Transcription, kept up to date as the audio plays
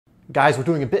Guys, we're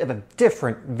doing a bit of a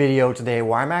different video today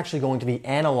where I'm actually going to be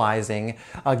analyzing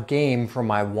a game from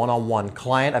my one-on-one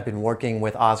client. I've been working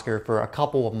with Oskar for a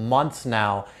couple of months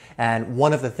now, and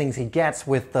one of the things he gets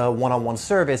with the one-on-one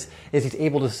service is he's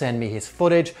able to send me his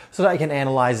footage so that I can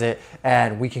analyze it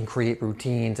and we can create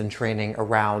routines and training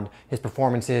around his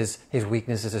performances, his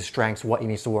weaknesses, his strengths, what he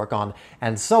needs to work on,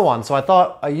 and so on. So I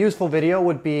thought a useful video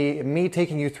would be me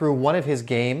taking you through one of his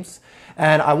games.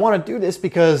 And I want to do this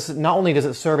because not only does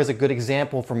it serve as a good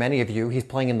example for many of you, he's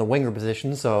playing in the winger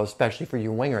position, so especially for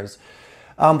you wingers,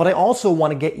 but I also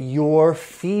want to get your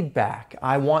feedback.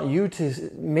 I want you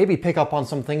to maybe pick up on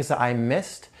some things that I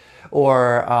missed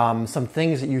or some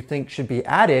things that you think should be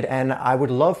added, and I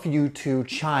would love for you to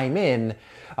chime in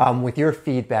with your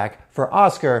feedback for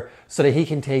Oskar so that he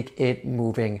can take it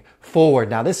moving forward.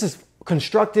 Now, this is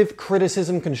constructive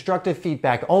criticism, constructive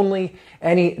feedback only.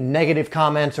 Any negative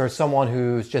comments or someone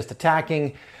who's just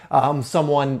attacking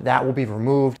someone, that will be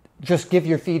removed. Just give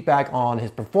your feedback on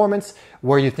his performance,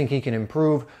 where you think he can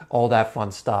improve, all that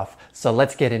fun stuff. So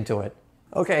let's get into it.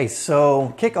 Okay,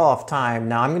 so kickoff time.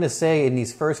 Now I'm going to say in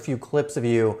these first few clips of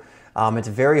you, it's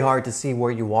very hard to see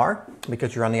where you are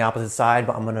because you're on the opposite side,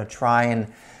 but I'm going to try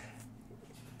and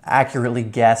accurately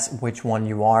guess which one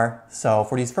you are. So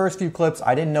for these first few clips,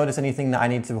 I didn't notice anything that I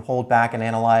need to hold back and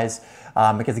analyze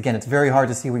because again, it's very hard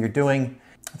to see what you're doing.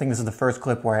 I think this is the first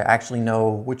clip where I actually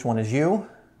know which one is you.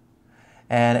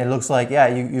 And it looks like, yeah,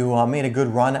 you made a good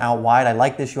run out wide. I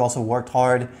like this. You also worked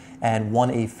hard and won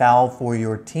a foul for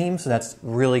your team, so that's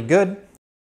really good.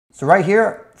 So right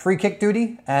here, free kick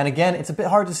duty. And again, it's a bit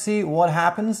hard to see what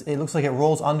happens. It looks like it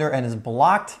rolls under and is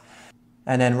blocked.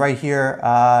 And then right here,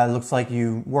 it looks like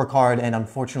you work hard and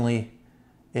unfortunately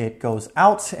it goes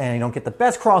out and you don't get the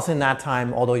best cross in that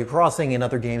time, although your crossing in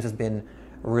other games has been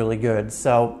really good.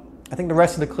 So I think the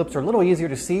rest of the clips are a little easier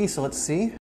to see, so let's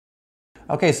see.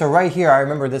 Okay, so right here, I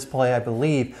remember this play, I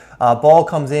believe. Ball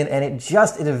comes in and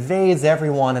it evades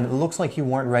everyone and it looks like you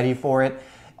weren't ready for it.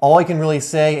 All I can really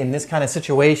say in this kind of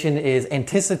situation is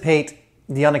anticipate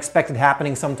the unexpected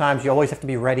happening sometimes. You always have to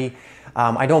be ready.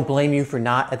 I don't blame you for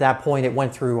not at that point. It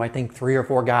went through, I think, 3 or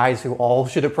 4 guys who all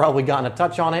should have probably gotten a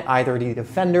touch on it, either the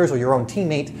defenders or your own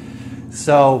teammate.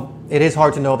 So it is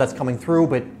hard to know if that's coming through,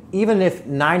 but even if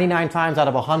 99 times out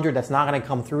of 100 that's not going to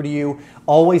come through to you,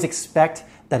 always expect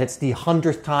that it's the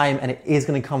 100th time and it is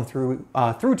going to come through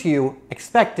to you.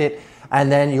 Expect it, and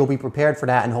then you'll be prepared for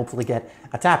that and hopefully get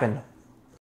a tap in.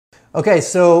 Okay,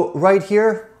 so right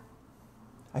here,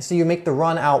 I see you make the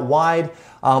run out wide.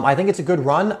 I think it's a good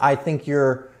run. I think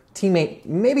your teammate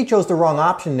maybe chose the wrong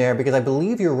option there because I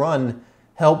believe your run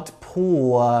helped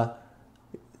pull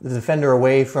the defender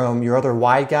away from your other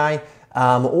wide guy,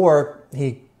 or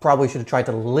he probably should have tried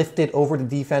to lift it over the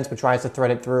defense but tries to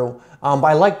thread it through. But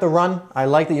I like the run. I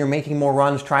like that you're making more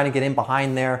runs, trying to get in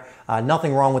behind there.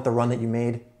 Nothing wrong with the run that you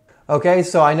made. Okay,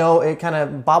 so I know it kind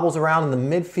of bobbles around in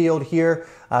the midfield here.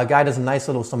 Guy does a nice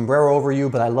little sombrero over you,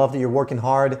 but I love that you're working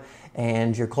hard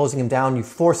and you're closing him down. You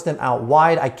forced him out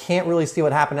wide. I can't really see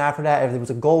what happened after that. If it was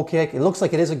a goal kick, it looks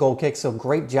like it is a goal kick, so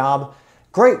great job.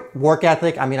 Great work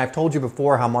ethic. I mean, I've told you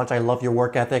before how much I love your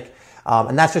work ethic,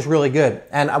 and that's just really good.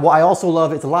 And what I also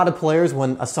love is a lot of players,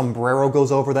 when a sombrero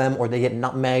goes over them or they get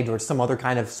nutmegged or some other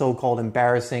kind of so-called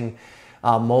embarrassing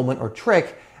moment or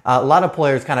trick, a lot of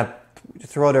players kind of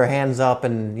throw their hands up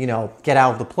and, you know, get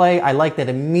out of the play. I like that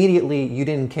immediately you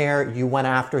didn't care. You went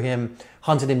after him,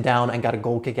 hunted him down, and got a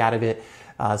goal kick out of it.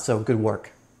 So good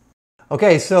work.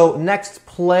 Okay, so next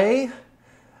play.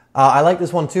 I like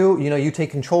this one too. You know, you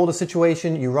take control of the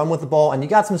situation, you run with the ball, and you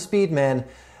got some speed, man,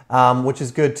 which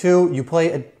is good too. You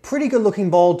play a pretty good looking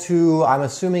ball to, I'm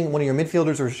assuming, one of your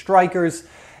midfielders or strikers,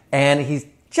 and he's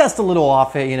just a little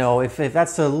off it. You know, if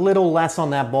that's a little less on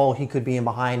that ball, he could be in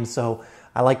behind. So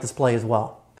I like this play as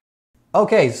well.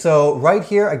 Okay, so right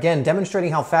here, again,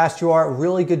 demonstrating how fast you are.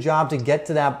 Really good job to get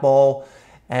to that ball.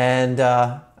 And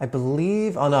I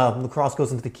believe, oh no, the cross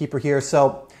goes into the keeper here.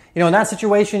 So, you know, in that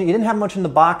situation, you didn't have much in the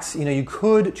box. You know, you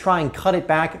could try and cut it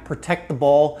back, protect the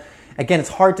ball. Again, it's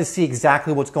hard to see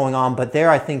exactly what's going on, but there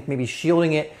I think maybe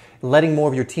shielding it, letting more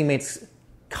of your teammates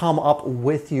come up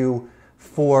with you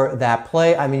for that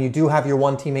play. I mean, you do have your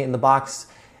one teammate in the box.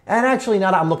 And actually,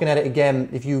 now that I'm looking at it again,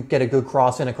 if you get a good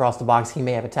cross in across the box, he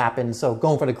may have a tap in. So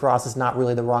going for the cross is not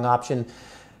really the wrong option.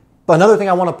 But another thing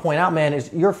I want to point out, man,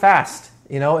 is you're fast.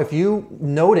 You know, if you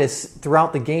notice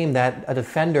throughout the game that a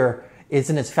defender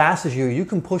isn't as fast as you, you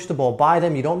can push the ball by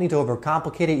them. You don't need to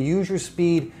overcomplicate it. Use your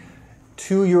speed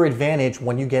to your advantage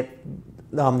when you get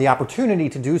the opportunity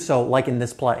to do so, like in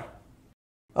this play.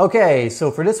 Okay,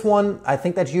 so for this one, I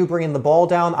think that's you bringing the ball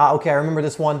down. Okay, I remember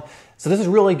this one. So this is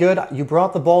really good. You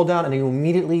brought the ball down and you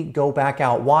immediately go back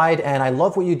out wide. And I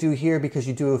love what you do here because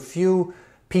you do a few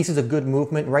pieces of good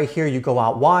movement. Right here, you go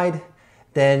out wide.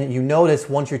 Then you notice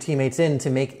once your teammate's in to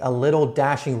make a little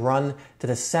dashing run to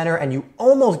the center and you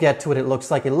almost get to it, it looks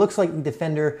like. It looks like the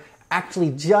defender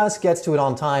actually just gets to it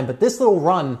on time. But this little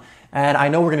run, and I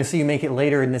know we're going to see you make it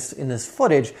later in this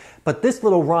footage, but this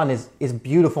little run is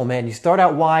beautiful, man. You start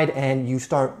out wide and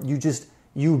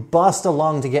you bust a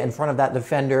lung to get in front of that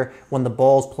defender when the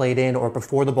ball's played in or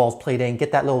before the ball's played in,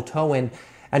 get that little toe in,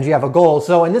 and you have a goal.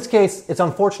 So in this case, it's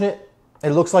unfortunate.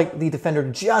 It looks like the defender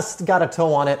just got a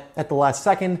toe on it at the last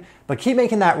second, but keep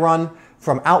making that run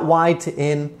from out wide to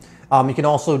in. You can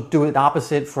also do it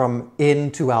opposite from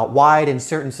in to out wide in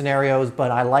certain scenarios,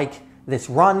 but I like this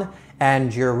run,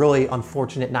 and you're really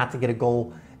unfortunate not to get a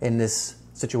goal in this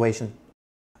situation.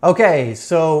 Okay,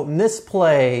 so in this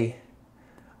play,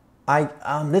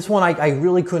 this one I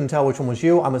really couldn't tell which one was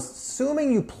you. I'm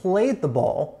assuming you played the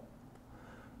ball.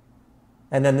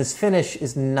 And then this finish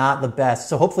is not the best.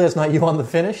 So hopefully that's not you on the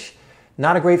finish.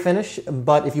 Not a great finish,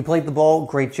 but if you played the ball,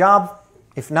 great job.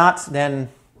 If not, then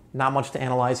not much to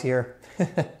analyze here.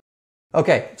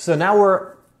 Okay, so now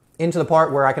we're into the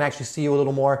part where I can actually see you a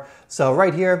little more. So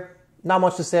right here, not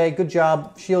much to say. Good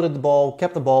job. Shielded the ball,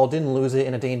 kept the ball, didn't lose it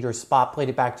in a dangerous spot, played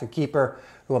it back to your keeper,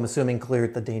 who I'm assuming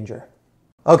cleared the danger.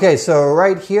 Okay, so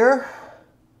right here,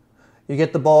 you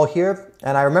get the ball here,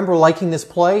 and I remember liking this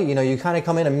play. You know, you kind of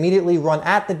come in, immediately run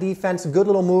at the defense, good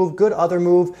little move, good other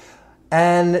move,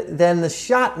 and then the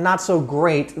shot, not so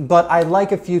great, but I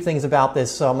like a few things about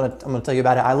this, so I'm gonna tell you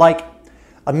about it. I like,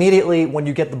 immediately when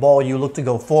you get the ball, you look to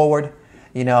go forward.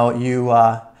 You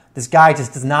know, this guy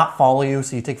just does not follow you,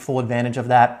 so you take full advantage of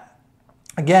that.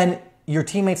 Again, your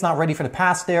teammate's not ready for the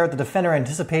pass there. The defender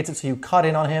anticipates it, so you cut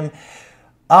in on him.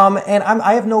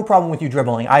 I have no problem with you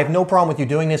dribbling. I have no problem with you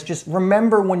doing this. Just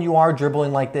remember when you are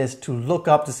dribbling like this to look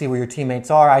up to see where your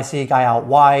teammates are. I see a guy out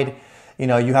wide. You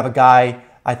know, you have a guy,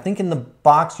 I think in the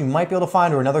box you might be able to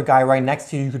find, or another guy right next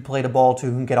to you could play the ball to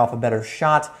and get off a better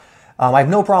shot. I have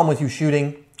no problem with you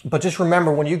shooting, but just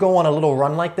remember when you go on a little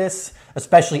run like this,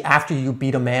 especially after you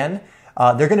beat a man,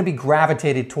 they're going to be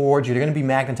gravitated towards you. They're going to be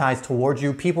magnetized towards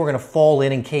you. People are going to fall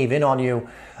in and cave in on you.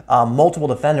 Multiple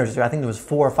defenders, I think there was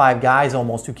 4 or 5 guys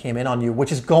almost who came in on you,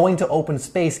 which is going to open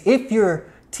space. If your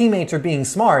teammates are being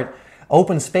smart,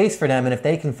 open space for them, and if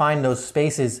they can find those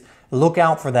spaces, look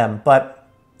out for them. But,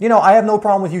 you know, I have no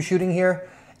problem with you shooting here.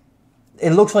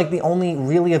 It looks like the only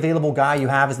really available guy you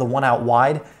have is the one out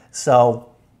wide, so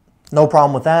no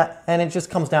problem with that. And it just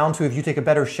comes down to if you take a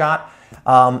better shot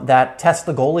that tests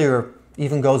the goalie or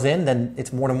even goes in, then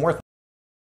it's more than worth it.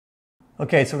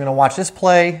 Okay, so we're going to watch this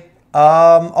play.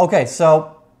 Okay,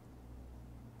 so,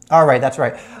 all right, that's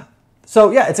right.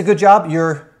 So yeah, it's a good job.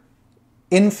 You're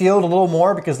infield a little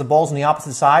more because the ball's on the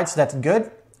opposite side, so that's good.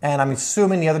 And I'm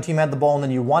assuming the other team had the ball and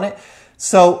then you won it.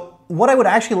 So what I would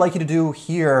actually like you to do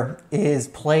here is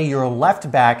play your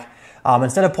left back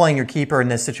instead of playing your keeper in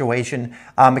this situation,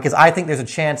 because I think there's a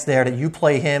chance there that you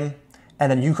play him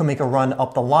and then you can make a run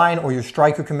up the line, or your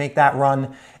striker can make that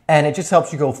run, and it just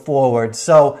helps you go forward.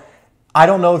 So I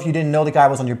don't know if you didn't know the guy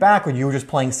was on your back or you were just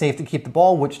playing safe to keep the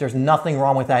ball, which there's nothing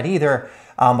wrong with that either.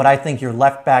 But I think your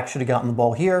left back should have gotten the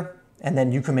ball here, and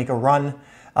then you can make a run,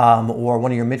 or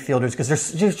one of your midfielders, because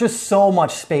there's just so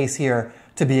much space here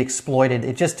to be exploited.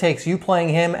 It just takes you playing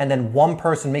him and then one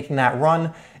person making that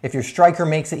run. If your striker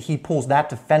makes it, he pulls that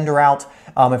defender out.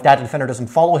 If that defender doesn't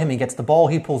follow him, he gets the ball,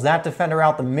 he pulls that defender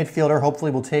out. The midfielder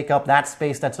hopefully will take up that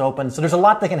space that's open. So there's a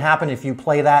lot that can happen if you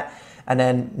play that and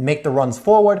then make the runs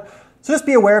forward. So just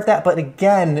be aware of that. But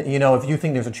again, you know, if you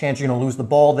think there's a chance you're going to lose the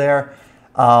ball there,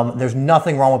 there's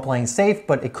nothing wrong with playing safe,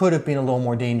 but it could have been a little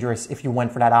more dangerous if you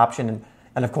went for that option.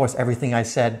 And of course, everything I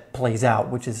said plays out,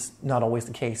 which is not always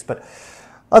the case. But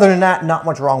other than that, not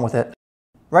much wrong with it.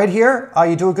 Right here,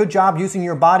 you do a good job using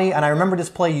your body. And I remember this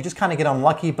play, you just kind of get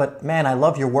unlucky. But man, I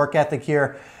love your work ethic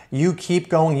here. You keep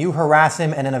going, you harass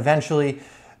him, and then eventually,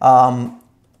 I'm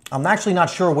actually not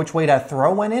sure which way that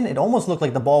throw went in. It almost looked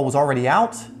like the ball was already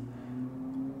out.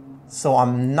 So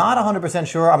I'm not 100%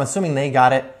 sure. I'm assuming they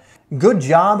got it. Good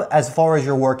job as far as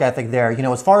your work ethic there. You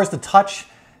know, as far as the touch,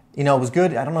 you know, it was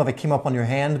good. I don't know if it came up on your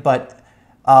hand, but,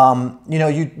 you know,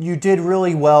 you did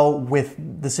really well with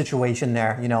the situation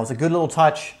there. You know, it was a good little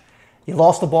touch. You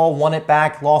lost the ball, won it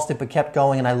back, lost it, but kept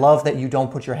going. And I love that you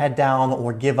don't put your head down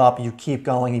or give up. You keep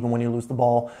going even when you lose the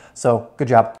ball. So good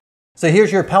job. So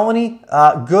here's your penalty.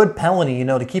 Good penalty. You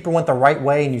know, the keeper went the right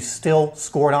way and you still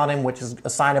scored on him, which is a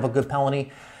sign of a good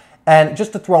penalty. And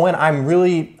just to throw in,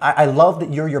 I love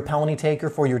that you're your penalty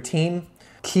taker for your team.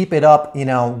 Keep it up, you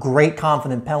know, great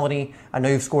confident penalty. I know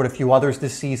you've scored a few others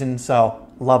this season, so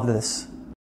love this.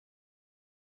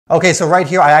 Okay, so right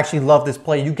here, I actually love this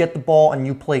play. You get the ball and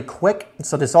you play quick.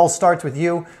 So this all starts with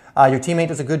you. Your teammate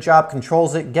does a good job,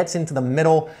 controls it, gets into the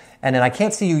middle, and then I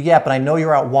can't see you yet, but I know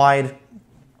you're out wide.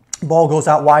 Ball goes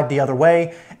out wide the other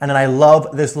way, and then I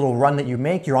love this little run that you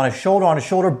make. You're on a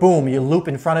shoulder, boom, you loop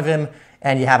in front of him,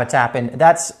 and you have a tap in.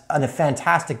 That's a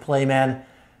fantastic play, man.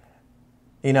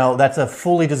 You know, that's a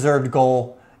fully deserved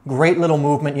goal. Great little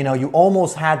movement. You know, you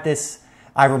almost had this,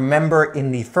 I remember,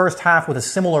 in the first half with a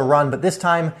similar run, but this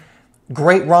time,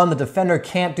 great run. The defender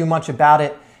can't do much about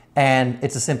it, and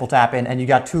it's a simple tap in, and you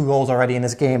got 2 goals already in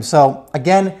this game. So,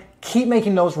 again, keep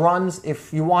making those runs.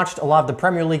 If you watched a lot of the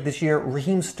Premier League this year,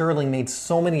 Raheem Sterling made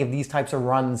so many of these types of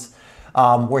runs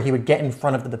where he would get in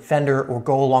front of the defender or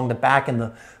go along the back and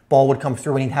the ball would come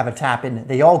through and he'd have a tap in.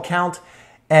 They all count.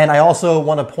 And I also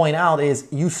want to point out is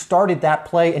you started that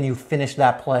play and you finished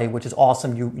that play, which is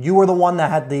awesome. You were the one that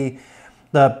had the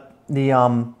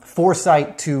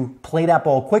foresight to play that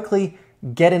ball quickly,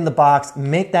 get in the box,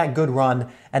 make that good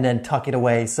run, and then tuck it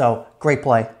away. So great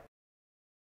play.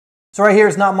 So right here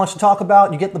is not much to talk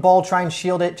about. You get the ball, try and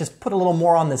shield it. Just put a little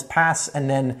more on this pass and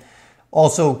then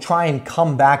also try and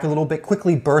come back a little bit.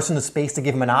 Quickly burst into space to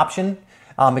give him an option.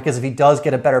 Because if he does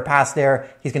get a better pass there,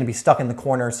 he's going to be stuck in the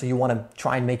corner. So you want to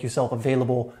try and make yourself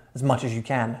available as much as you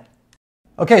can.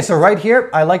 Okay, so right here,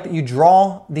 I like that you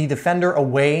draw the defender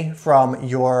away from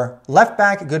your left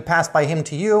back. Good pass by him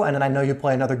to you. And then I know you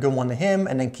play another good one to him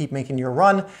and then keep making your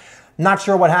run. Not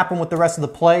sure what happened with the rest of the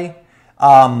play.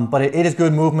 But it is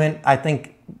good movement. I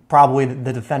think probably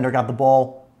the defender got the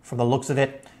ball from the looks of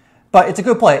it. But it's a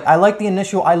good play. I like the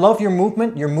initial. I love your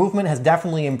movement. Your movement has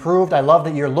definitely improved. I love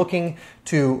that you're looking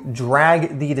to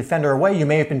drag the defender away. You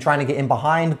may have been trying to get in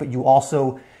behind, but you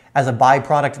also, as a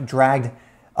byproduct, dragged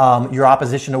your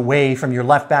opposition away from your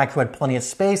left back who had plenty of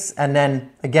space. And then,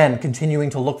 again, continuing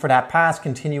to look for that pass,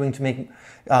 continuing to make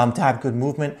to have good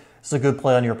movement. It's a good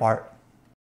play on your part.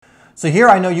 So here,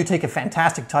 I know you take a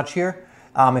fantastic touch here.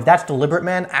 If that's deliberate,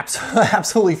 man,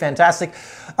 absolutely fantastic.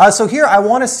 So here, I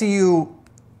want to see you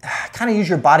kind of use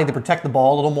your body to protect the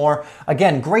ball a little more.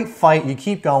 Again, great fight. You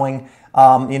keep going.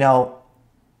 You know,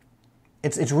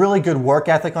 it's really good work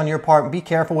ethic on your part. Be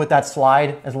careful with that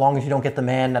slide. As long as you don't get the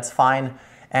man, that's fine.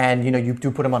 And, you know, you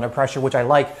do put him under pressure, which I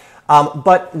like.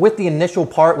 But with the initial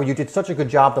part where you did such a good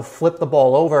job to flip the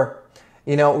ball over,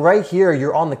 you know, right here,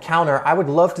 you're on the counter. I would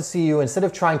love to see you, instead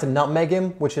of trying to nutmeg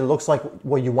him, which it looks like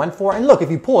what you went for. And look,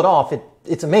 if you pull it off,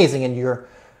 it's amazing and you're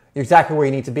exactly where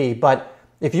you need to be. But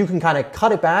if you can kind of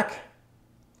cut it back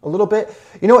a little bit,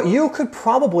 you know what? You could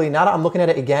probably, now that I'm looking at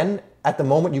it again, at the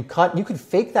moment you cut, you could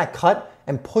fake that cut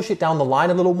and push it down the line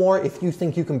a little more if you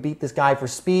think you can beat this guy for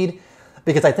speed,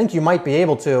 because I think you might be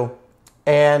able to.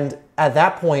 And at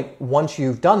that point, once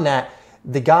you've done that,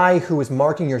 the guy who is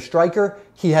marking your striker,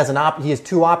 he has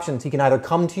 2 options. He can either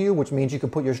come to you, which means you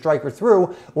can put your striker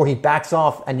through, or he backs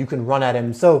off and you can run at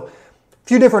him. So a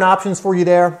few different options for you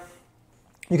there.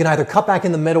 You can either cut back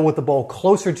in the middle with the ball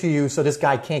closer to you so this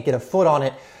guy can't get a foot on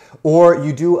it, or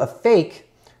you do a fake,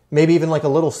 maybe even like a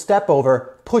little step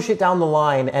over, push it down the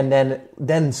line, and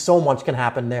then so much can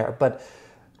happen there. But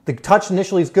the touch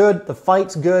initially is good. The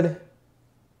fight's good.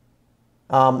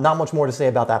 Not much more to say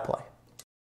about that play.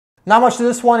 Not much to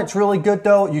this one. It's really good,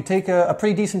 though. You take a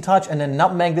pretty decent touch and then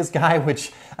nutmeg this guy,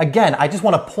 which, again, I just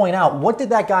want to point out, what did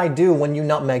that guy do when you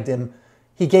nutmegged him?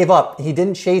 He gave up. He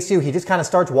didn't chase you. He just kind of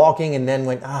starts walking and then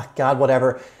went, God,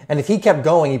 whatever. And if he kept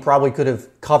going, he probably could have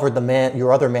covered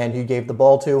your other man who you gave the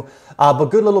ball to. But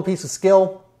good little piece of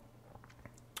skill.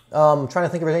 I'm trying to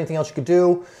think if there's anything else you could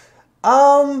do.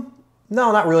 No,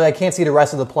 not really. I can't see the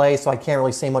rest of the play, so I can't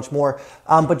really say much more.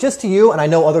 But just to you, and I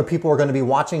know other people are going to be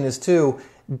watching this too,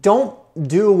 don't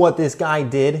do what this guy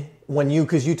did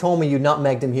because you told me you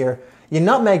nutmegged him here. You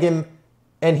nutmeg him,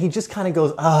 and he just kind of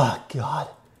goes, God,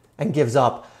 and gives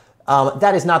up.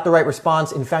 That is not the right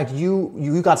response. In fact,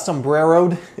 you got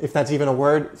sombreroed, if that's even a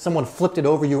word. Someone flipped it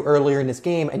over you earlier in this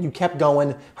game, and you kept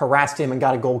going, harassed him, and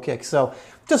got a goal kick. So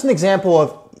just an example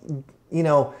of, you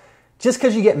know, just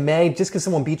because you get made, just because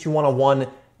someone beats you one-on-one,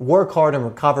 work hard and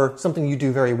recover, something you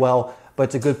do very well, but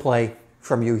it's a good play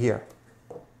from you here.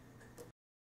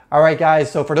 All right, guys,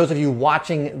 so for those of you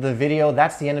watching the video,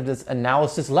 that's the end of this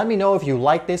analysis. Let me know if you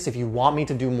like this, if you want me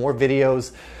to do more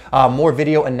videos, more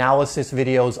video analysis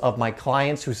videos of my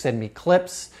clients who send me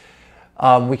clips.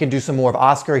 We can do some more of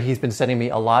Oskar. He's been sending me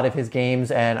a lot of his games,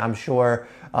 and I'm sure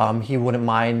he wouldn't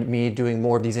mind me doing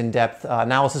more of these in-depth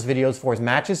analysis videos for his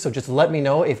matches. So just let me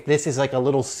know if this is like a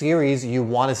little series you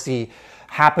want to see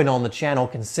happen on the channel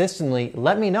consistently,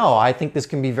 let me know. I think this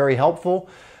can be very helpful.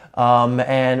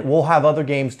 And we'll have other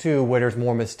games too where there's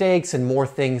more mistakes and more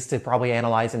things to probably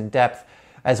analyze in depth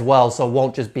as well. So it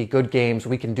won't just be good games.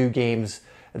 We can do games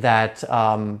that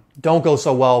don't go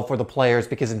so well for the players,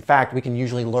 because in fact we can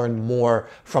usually learn more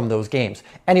from those games.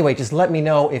 Anyway, just let me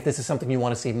know if this is something you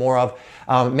want to see more of.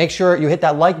 Make sure you hit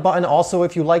that like button. Also,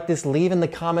 if you like this, leave in the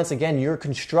comments again your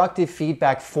constructive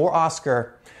feedback for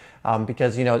Oskar.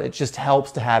 Because, you know, it just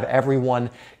helps to have everyone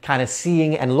kind of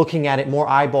seeing and looking at it, more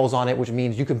eyeballs on it, which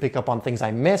means you can pick up on things I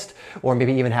missed or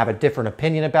maybe even have a different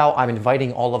opinion about. I'm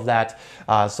inviting all of that,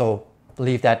 so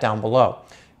leave that down below.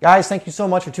 Guys, thank you so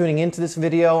much for tuning into this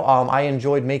video. I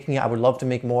enjoyed making it. I would love to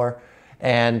make more.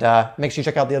 And make sure you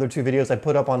check out the other 2 videos I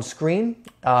put up on screen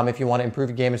if you want to improve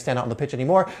your game and stand out on the pitch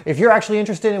anymore. If you're actually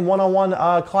interested in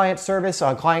one-on-one client service,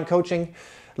 client coaching,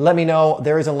 let me know.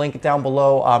 There is a link down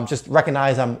below. Just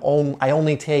recognize I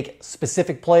only take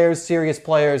specific players, serious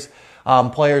players,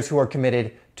 players who are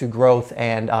committed to growth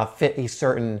and fit a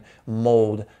certain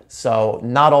mold. So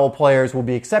not all players will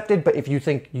be accepted, but if you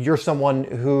think you're someone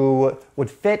who would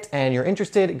fit and you're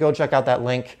interested, go check out that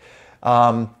link.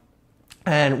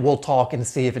 And we'll talk and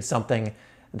see if it's something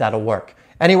that'll work.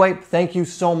 Anyway, thank you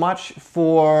so much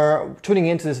for tuning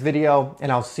into this video,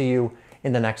 and I'll see you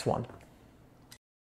in the next one.